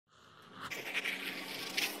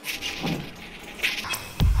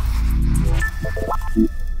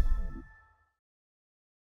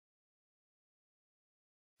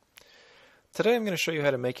Today I'm going to show you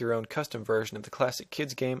how to make your own custom version of the classic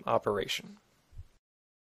kids game Operation.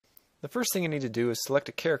 The first thing you need to do is select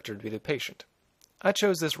a character to be the patient. I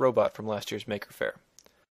chose this robot from last year's Maker Faire.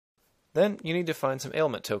 Then you need to find some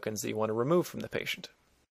ailment tokens that you want to remove from the patient.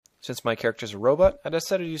 Since my character is a robot, I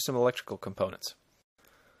decided to use some electrical components.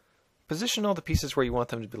 Position all the pieces where you want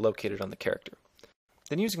them to be located on the character.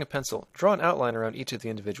 Then using a pencil, draw an outline around each of the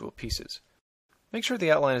individual pieces. Make sure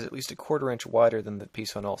the outline is at least a 1/4 inch wider than the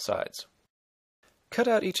piece on all sides. Cut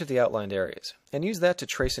out each of the outlined areas, and use that to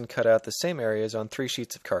trace and cut out the same areas on 3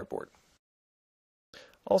 sheets of cardboard.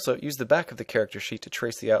 Also, use the back of the character sheet to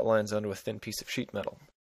trace the outlines onto a thin piece of sheet metal.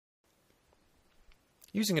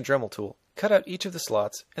 Using a Dremel tool, cut out each of the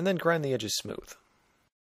slots, and then grind the edges smooth.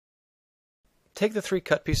 Take the 3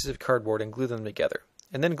 cut pieces of cardboard and glue them together,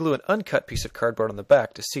 and then glue an uncut piece of cardboard on the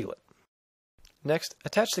back to seal it. Next,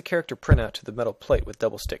 attach the character printout to the metal plate with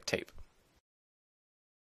double-stick tape.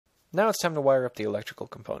 Now it's time to wire up the electrical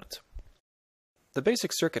components. The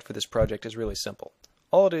basic circuit for this project is really simple.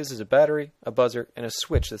 All it is a battery, a buzzer, and a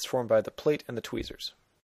switch that's formed by the plate and the tweezers.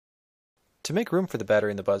 To make room for the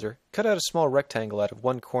battery and the buzzer, cut out a small rectangle out of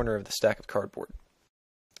one corner of the stack of cardboard.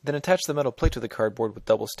 Then attach the metal plate to the cardboard with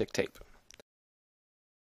double-stick tape.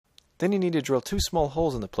 Then you need to drill 2 small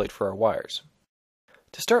holes in the plate for our wires.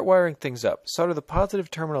 To start wiring things up, solder the positive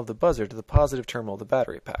terminal of the buzzer to the positive terminal of the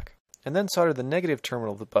battery pack, and then solder the negative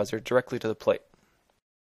terminal of the buzzer directly to the plate.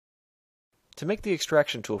 To make the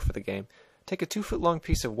extraction tool for the game, take a 2-foot-long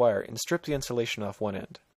piece of wire and strip the insulation off one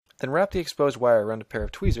end. Then wrap the exposed wire around a pair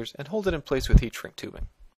of tweezers and hold it in place with heat shrink tubing.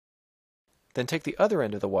 Then take the other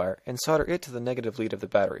end of the wire and solder it to the negative lead of the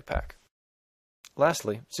battery pack.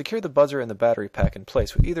 Lastly, secure the buzzer and the battery pack in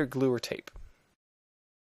place with either glue or tape.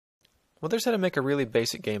 Well, there's how to make a really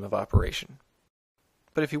basic game of Operation.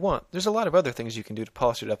 But if you want, there's a lot of other things you can do to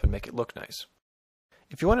polish it up and make it look nice.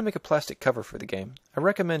 If you want to make a plastic cover for the game, I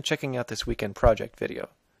recommend checking out this weekend project video.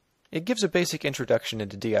 It gives a basic introduction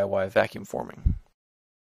into DIY vacuum forming.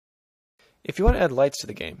 If you want to add lights to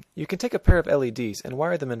the game, you can take a pair of LEDs and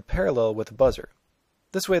wire them in parallel with a buzzer.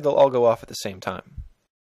 This way they'll all go off at the same time.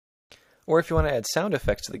 Or if you want to add sound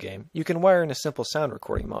effects to the game, you can wire in a simple sound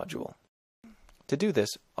recording module. To do this,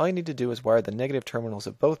 all you need to do is wire the negative terminals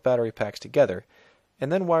of both battery packs together,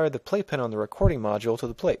 and then wire the playpen on the recording module to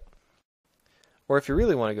the plate. Or if you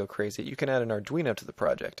really want to go crazy, you can add an Arduino to the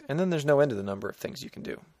project, and then there's no end to the number of things you can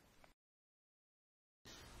do.